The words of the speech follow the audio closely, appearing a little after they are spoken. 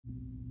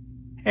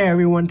Hey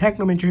everyone,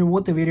 Technomentary here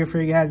with a video for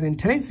you guys. In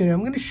today's video, I'm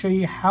going to show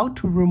you how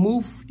to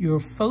remove your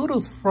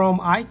photos from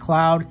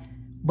iCloud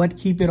but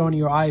keep it on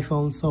your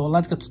iPhone. So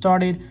let's get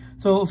started.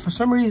 So if for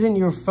some reason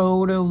your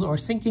photos are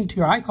syncing to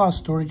your iCloud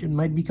storage, it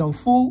might become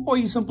full, or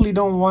you simply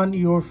don't want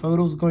your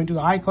photos going to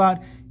the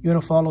iCloud, you're going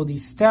to follow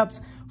these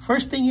steps.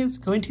 First thing is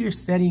go into your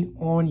setting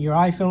on your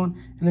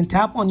iPhone and then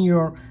tap on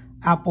your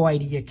Apple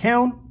ID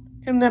account,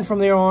 and then from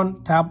there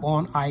on tap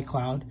on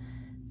iCloud.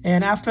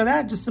 And after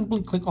that, just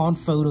simply click on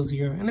photos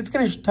here, and it's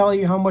going to tell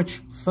you how much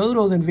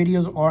photos and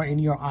videos are in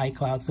your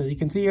iCloud. So as you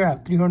can see here, I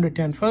have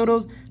 310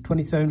 photos,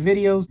 27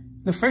 videos.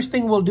 The first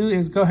thing we'll do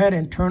is go ahead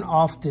and turn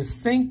off this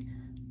sync,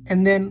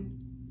 and then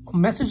a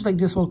message like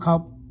this will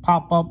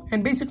pop up.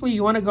 And basically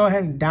you want to go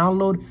ahead and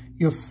download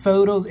your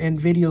photos and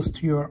videos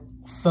to your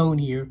phone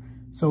here.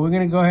 So we're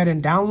going to go ahead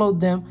and download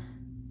them,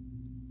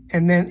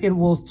 and then it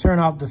will turn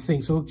off the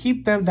sync. So we'll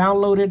keep them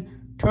downloaded.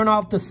 Turn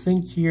off the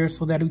sync here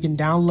so that we can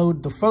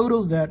download the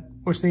photos that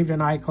were saved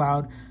in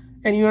iCloud,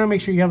 and you want to make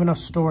sure you have enough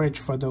storage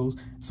for those.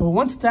 So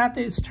once that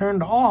is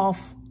turned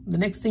off, the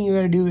next thing you're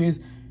going to do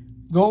is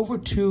go over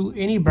to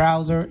any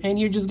browser, and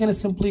you're just going to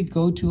simply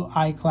go to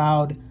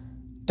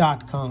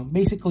iCloud.com.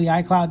 Basically,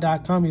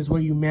 iCloud.com is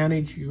where you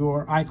manage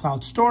your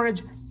iCloud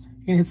storage.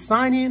 You can hit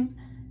sign in,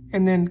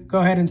 and then go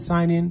ahead and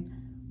sign in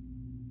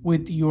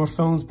with your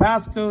phone's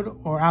passcode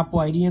or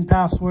Apple ID and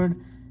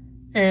password.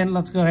 And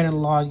let's go ahead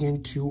and log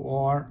into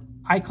our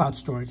iCloud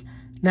storage.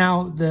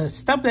 Now, the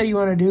step that you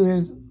want to do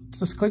is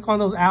just click on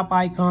those app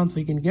icons so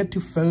you can get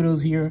to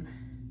photos here,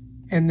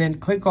 and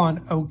then click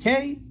on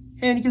OK,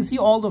 and you can see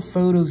all the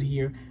photos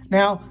here.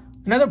 Now,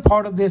 another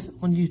part of this,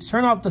 when you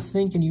turn off the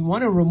sync and you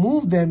want to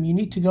remove them, you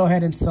need to go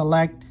ahead and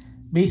select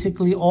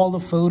basically all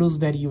the photos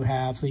that you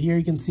have. So here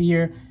you can see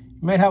here,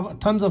 you might have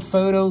tons of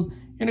photos. You're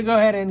going to go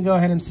ahead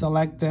and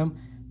select them.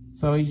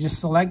 So you just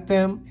select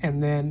them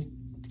and then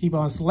keep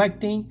on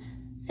selecting.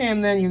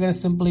 And then you're going to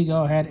simply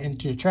go ahead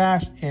into your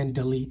trash and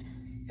delete.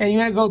 And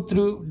you're going to go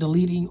through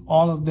deleting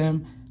all of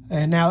them.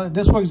 And now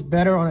this works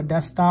better on a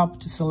desktop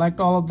to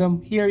select all of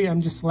them. Here I'm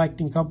just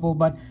selecting a couple,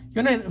 but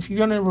if you're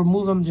going to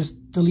remove them,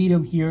 just delete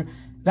them here.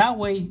 That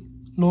way,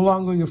 no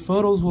longer your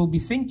photos will be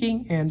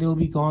syncing and they'll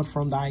be gone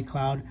from the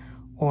iCloud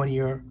on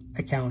your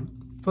account.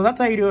 So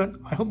that's how you do it.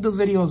 I hope this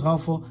video was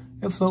helpful.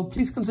 If so,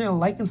 please consider the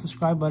like and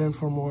subscribe button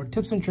for more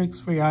tips and tricks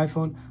for your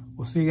iPhone.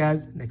 We'll see you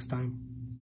guys next time.